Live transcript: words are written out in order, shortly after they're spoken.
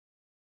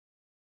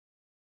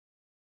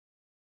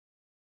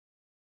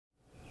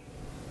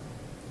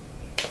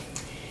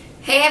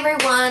Hey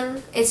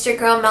everyone, it's your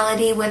girl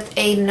Melody with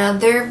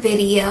another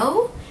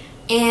video,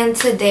 and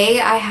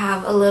today I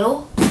have a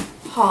little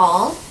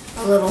haul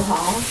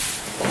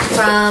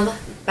from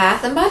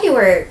Bath and Body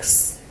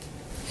Works.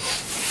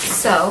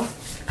 So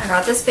I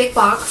got this big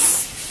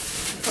box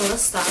full of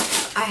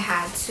stuff. I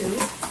had to.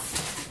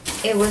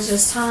 It was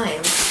just time.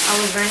 I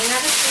was running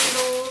out of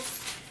candles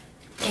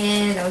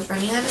and I was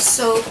running out of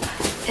soap,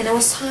 and it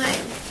was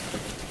time.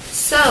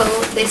 So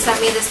they sent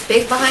me this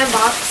big behind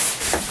box.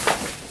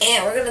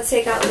 And we're going to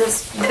take out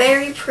this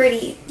very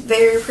pretty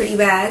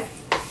bag.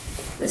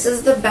 This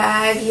is the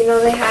bag. You know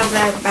they have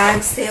that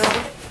bag sale.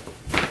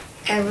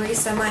 Every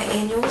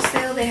semi-annual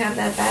sale, they have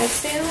that bag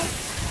sale.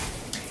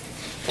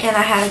 And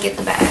I had to get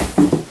the bag.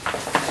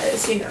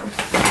 Because, you know,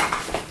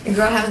 your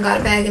girl haven't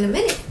got a bag in a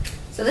minute.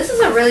 So this is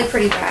a really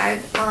pretty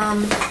bag.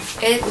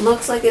 It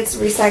looks like it's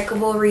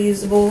recyclable,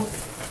 reusable.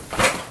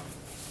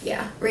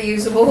 Yeah,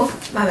 reusable.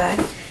 My bad.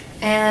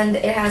 And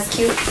it has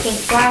cute pink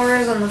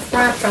flowers on the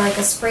front for like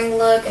a spring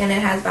look, and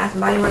it has Bath and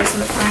Body Works on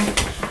the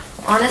front.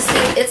 Honestly,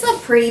 it's a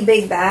pretty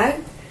big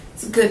bag.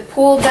 It's a good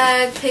pool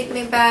bag,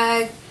 picnic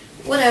bag,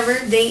 whatever,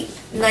 date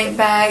night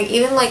bag.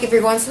 Even like if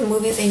you're going to the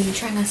movies and you're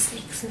trying to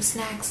sneak some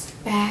snacks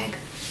bag.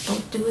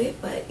 Don't do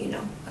it, but you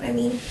know what I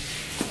mean.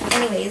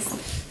 Anyways,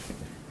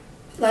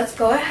 let's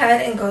go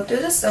ahead and go through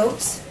the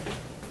soaps.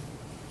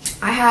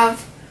 I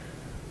have,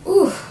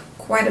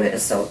 quite a bit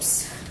of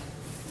soaps.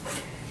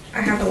 I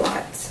have a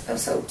lot of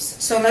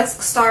soaps. So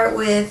let's start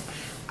with,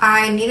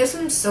 I needed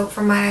some soap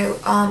for my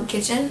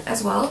kitchen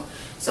as well.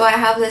 So I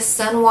have this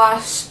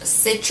Sunwash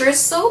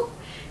citrus soap,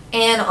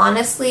 and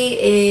honestly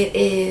it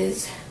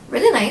is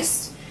really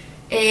nice.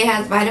 It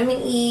has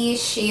vitamin E,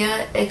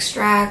 shea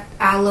extract,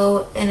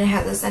 aloe, and it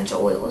has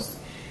essential oils.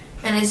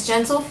 And its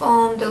gentle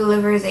foam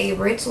delivers a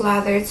rich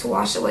lather to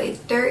wash away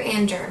dirt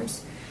and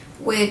germs,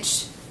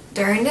 which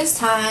during this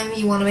time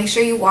you want to make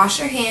sure you wash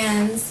your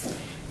hands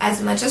as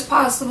much as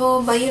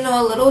possible, but you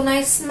know, a little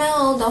nice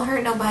smell don't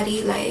hurt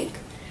nobody. Like,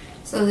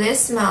 so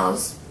this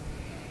smells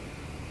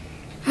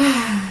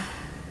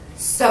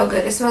so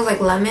good. It smells like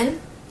lemon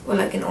with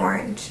like an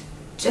orange,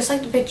 just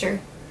like the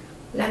picture.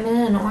 Lemon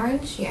and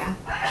orange. Yeah,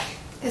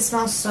 it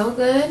smells so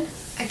good.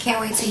 I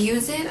can't wait to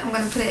use it. I'm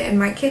gonna put it in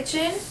my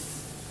kitchen.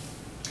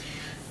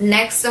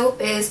 Next soap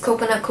is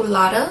Coconut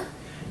Colada,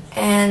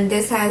 and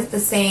this has the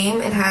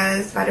same. It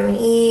has vitamin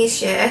E,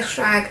 shea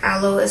extract,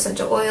 aloe,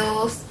 essential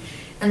oils.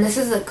 And this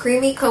is a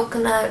creamy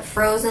coconut,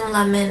 frozen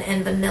lemon,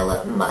 and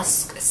vanilla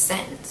musk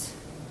scent.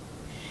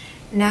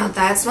 Now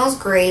that smells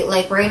great.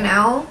 Like right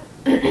now,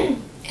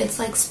 it's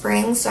like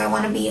spring, so I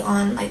want to be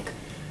on like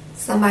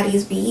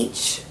somebody's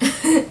beach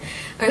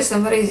or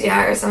somebody's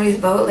yacht or somebody's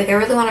boat. Like I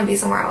really want to be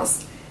somewhere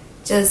else.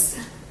 Just,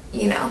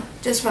 you know,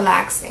 just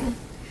relaxing.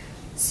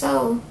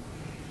 So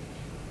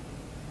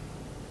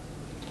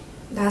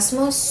that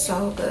smells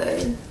so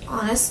good.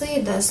 Honestly,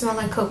 it does smell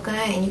like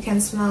coconut, and you can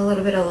smell a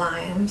little bit of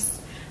limes.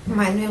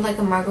 Reminds me of like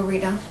a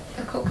margarita.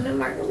 A coconut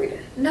margarita.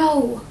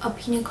 No, a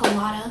pina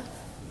colada.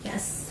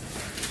 Yes.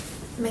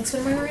 Mixed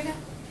with margarita?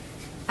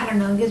 I don't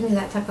know, it gives me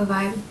that type of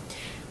vibe.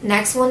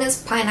 Next one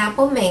is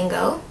pineapple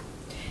mango.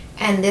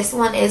 And this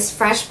one is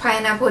fresh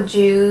pineapple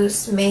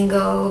juice,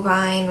 mango,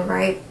 vine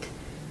ripe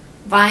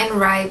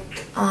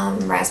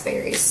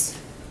raspberries.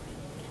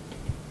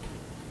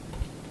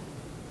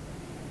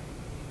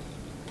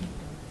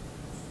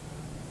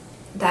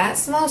 That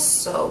smells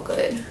so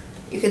good.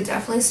 You could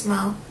definitely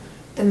smell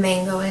the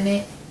mango in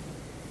it.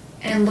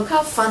 And look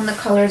how fun the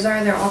colors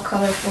are. They're all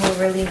colorful,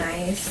 really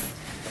nice.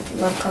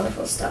 Love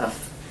colorful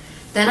stuff.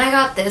 Then I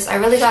got this. I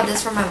really got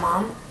this for my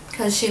mom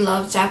because she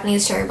loves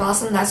Japanese cherry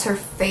blossom. That's her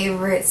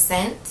favorite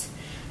scent.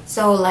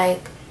 So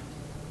like,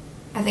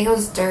 I think it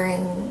was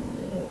during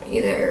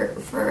either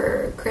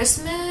for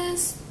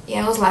Christmas.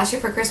 Yeah, it was last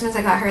year for Christmas.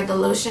 I got her the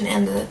lotion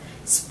and the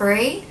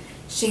spray.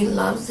 She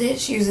loves it.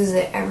 She uses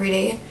it every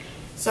day.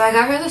 So I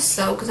got her the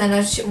soap because I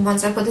know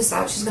once I put this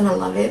out, she's gonna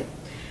love it.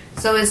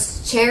 So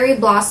it's cherry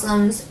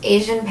blossoms,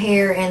 Asian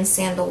pear, and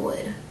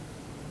sandalwood.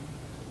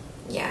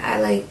 Yeah,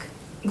 I like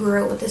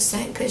grew up with this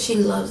scent because she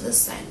loves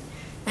this scent.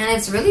 And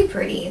it's really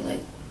pretty. Like,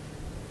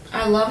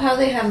 I love how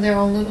they have their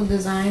own little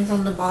designs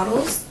on the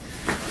bottles.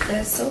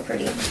 That's so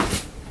pretty.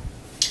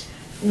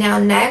 Now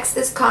next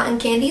is Cotton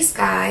Candy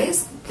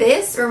Skies.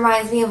 This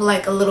reminds me of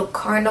like a little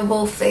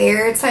carnival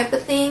fair type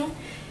of thing.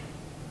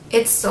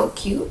 It's so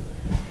cute.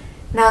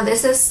 Now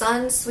this is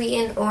sun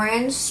sweetened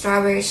orange,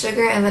 strawberry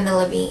sugar, and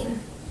vanilla bean.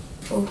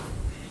 Ooh.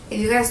 If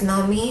you guys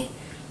know me,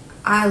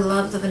 I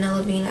love the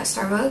vanilla bean at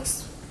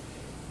Starbucks.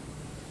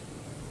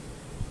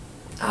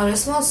 Oh,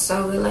 this smells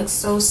so good, like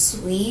so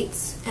sweet,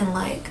 and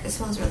like it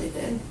smells really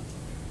good.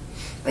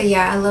 But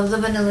yeah, I love the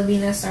vanilla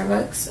bean at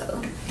Starbucks,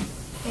 so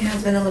it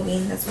has vanilla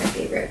bean. That's my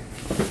favorite.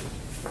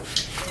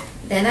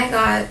 Then I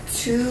got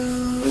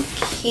 2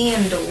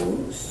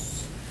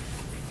 candles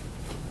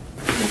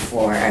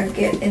before I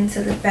get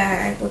into the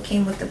bag, what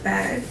came with the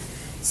bag.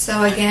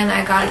 So again,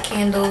 I got a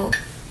candle,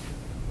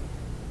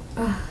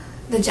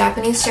 the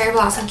Japanese cherry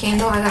blossom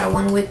candle. I got a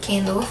 1 wick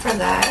candle for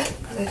that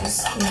because I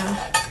just, you know,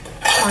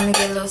 want to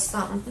get a little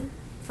something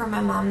for my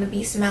mom to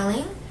be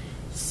smelling.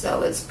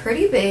 So it's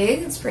pretty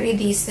big, it's pretty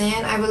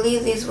decent. I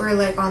believe these were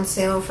like on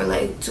sale for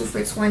like 2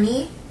 for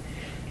 $20.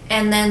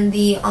 And then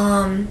the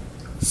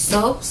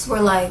soaps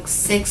were like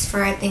 6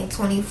 for I think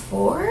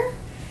 $24.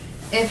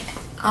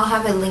 I'll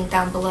have it linked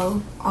down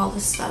below, all the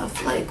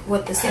stuff, like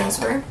what the sales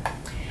were.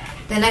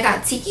 Then I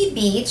got Tiki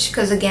Beach,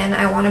 because again,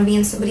 I want to be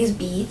in somebody's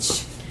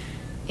beach.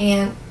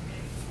 And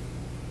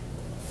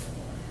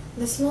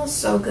this smells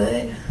so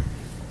good.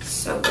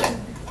 So good.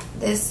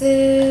 This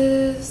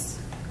is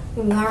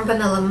warm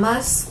vanilla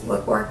musk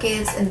with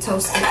orchids and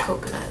toasted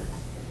coconut.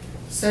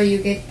 So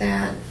you get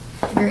that,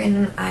 you're in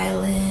an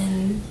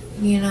island,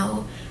 you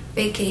know,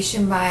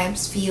 vacation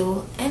vibes,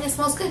 feel, and it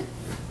smells good.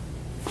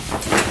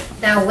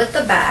 Now with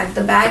the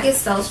bag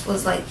itself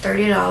was like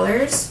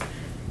 $30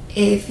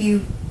 if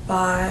you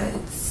bought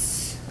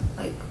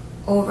like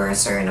over a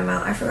certain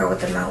amount. I forgot what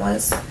the amount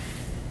was.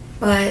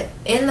 But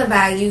in the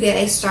bag you get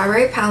a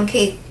strawberry pound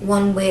cake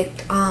 1 wick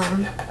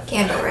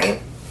candle,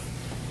 right?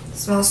 It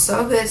smells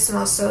so good,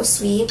 smells so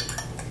sweet.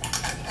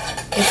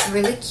 It's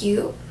really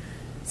cute,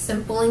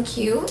 simple and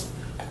cute.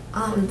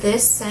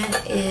 This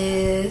scent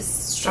is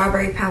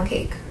strawberry pound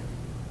cake.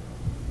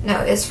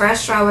 No, it's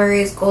fresh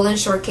strawberries, golden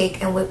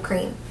shortcake, and whipped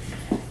cream.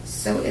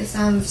 So it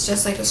sounds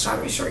just like a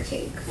strawberry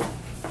shortcake.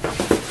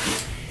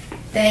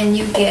 Then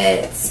you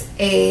get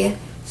a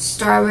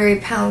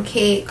strawberry pound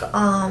cake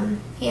hand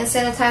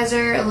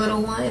sanitizer, a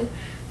little one,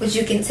 which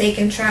you can take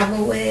and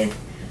travel with.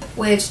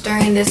 Which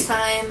during this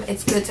time,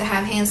 it's good to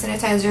have hand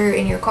sanitizer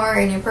in your car,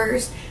 in your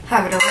purse,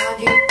 have it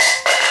around you.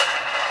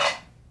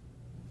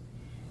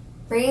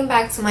 Bringing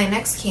back to my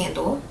next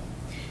candle,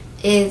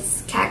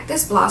 it's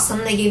Cactus Blossom.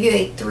 They give you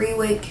a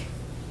 3-wick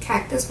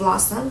Cactus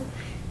Blossom.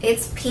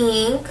 It's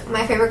pink.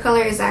 My favorite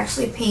color is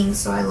actually pink,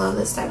 so I love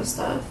this type of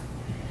stuff.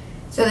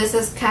 So this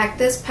is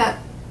cactus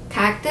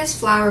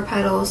flower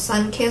petals,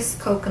 sun-kissed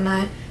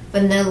coconut,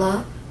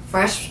 vanilla,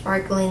 fresh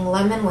sparkling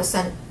lemon with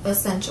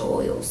essential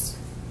oils.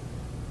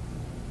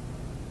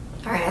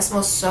 Alright, that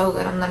smells so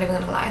good. I'm not even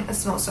gonna lie. That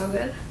smells so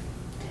good.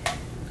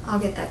 I'll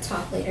get that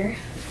top later.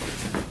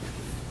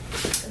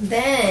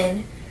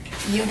 Then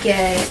you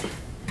get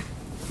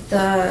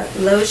the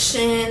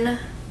lotion,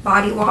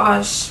 body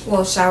wash,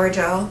 well, shower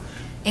gel,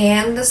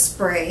 and the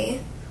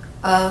spray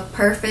of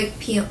Perfect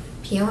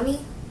Peony.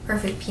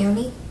 Perfect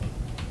Peony.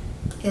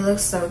 It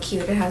looks so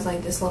cute. It has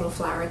like this little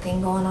flower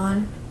thing going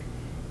on.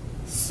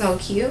 So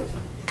cute.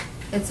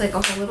 It's like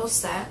a whole little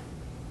set.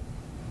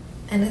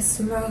 And it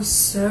smells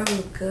so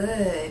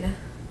good.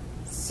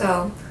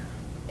 So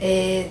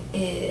it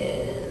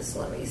is,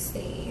 let me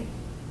see.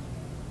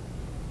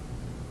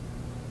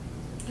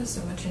 There's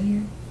so much in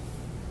here.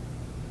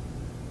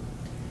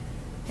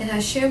 It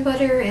has shea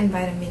butter and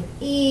vitamin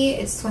E.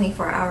 It's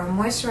 24-hour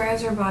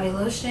moisturizer body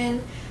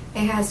lotion.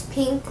 It has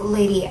pink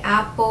lady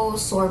apple,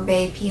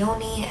 sorbet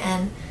peony,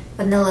 and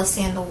vanilla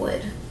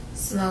sandalwood. It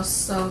smells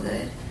so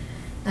good.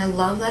 And I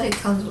love that it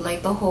comes with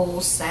like the whole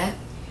set.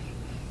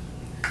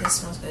 It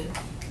smells good.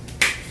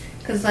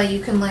 Because like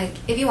you can like,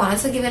 if you wanted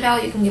to give it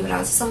out, you can give it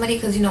out to somebody.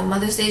 Because you know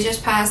Mother's Day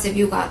just passed. If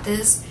you got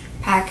this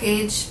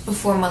package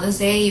before Mother's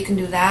Day, you can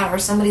do that. Or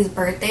somebody's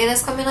birthday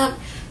that's coming up,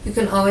 you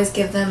can always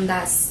give them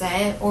that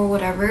set or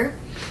whatever.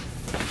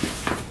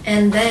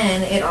 And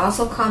then it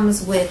also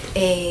comes with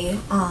a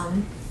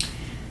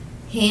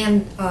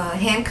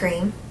hand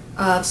cream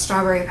of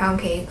strawberry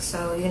pound cake.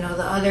 So you know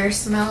the other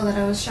smell that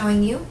I was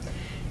showing you,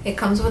 it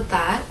comes with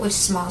that, which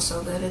smells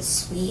so good. It's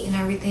sweet and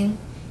everything,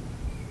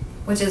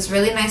 which is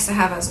really nice to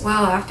have as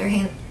well after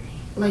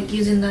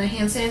using the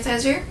hand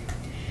sanitizer,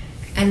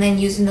 and then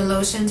using the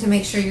lotion to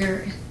make sure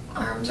your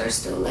arms are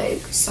still like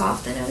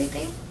soft and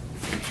everything.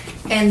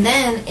 And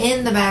then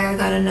in the bag I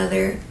got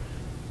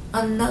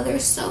another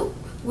soap,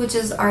 which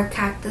is our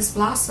Cactus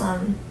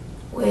Blossom,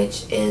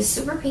 which is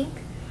super pink.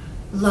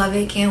 Love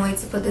it. Can't wait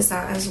to put this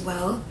out as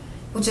well,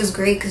 which is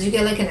great because you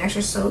get like an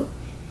extra soap.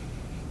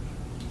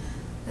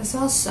 That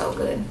smells so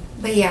good.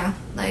 But yeah,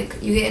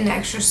 like you get an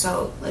extra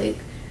soap. Like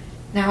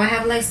now I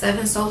have like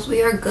 7 soaps.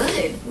 We are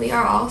good. We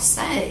are all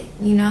set,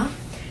 you know.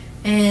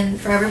 And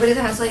for everybody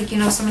that has like, you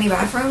know, so many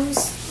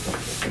bathrooms,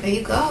 there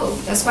you go.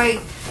 That's why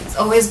it's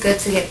always good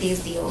to get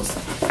these deals.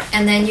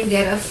 And then you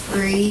get a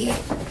free,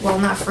 well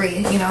not free,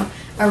 you know,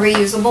 a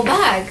reusable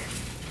bag.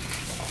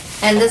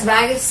 And this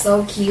bag is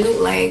so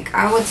cute. Like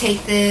I would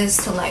take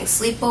this to like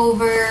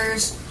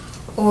sleepovers,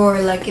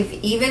 or like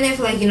even if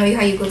like, you know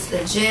how you go to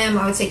the gym,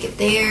 I would take it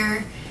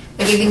there.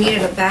 Like if you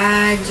needed a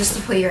bag just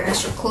to put your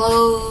extra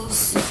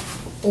clothes,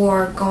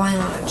 or going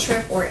on a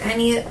trip or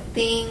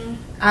anything,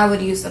 I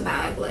would use the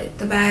bag. Like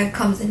the bag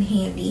comes in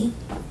handy,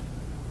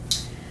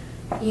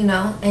 you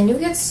know, and you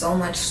get so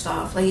much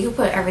stuff. Like you can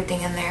put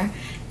everything in there.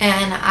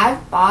 And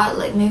I've bought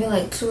like maybe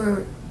like 2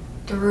 or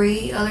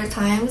 3 other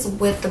times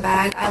with the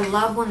bag. I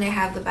love when they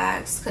have the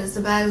bags, because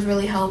the bags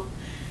really help.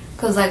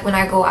 Because like when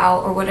I go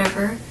out or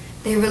whatever,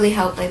 they really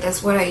help. Like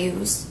that's what I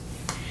use.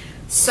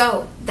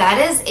 So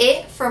that is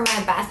it for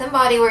my Bath and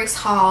Body Works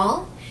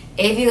haul.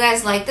 If you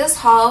guys like this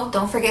haul,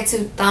 don't forget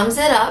to thumbs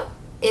it up.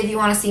 If you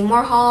want to see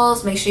more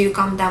hauls, make sure you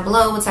comment down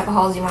below what type of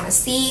hauls you want to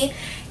see.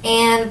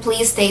 And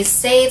please stay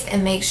safe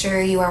and make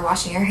sure you are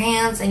washing your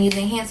hands and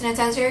using hand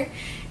sanitizer.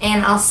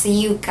 And I'll see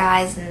you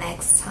guys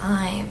next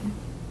time.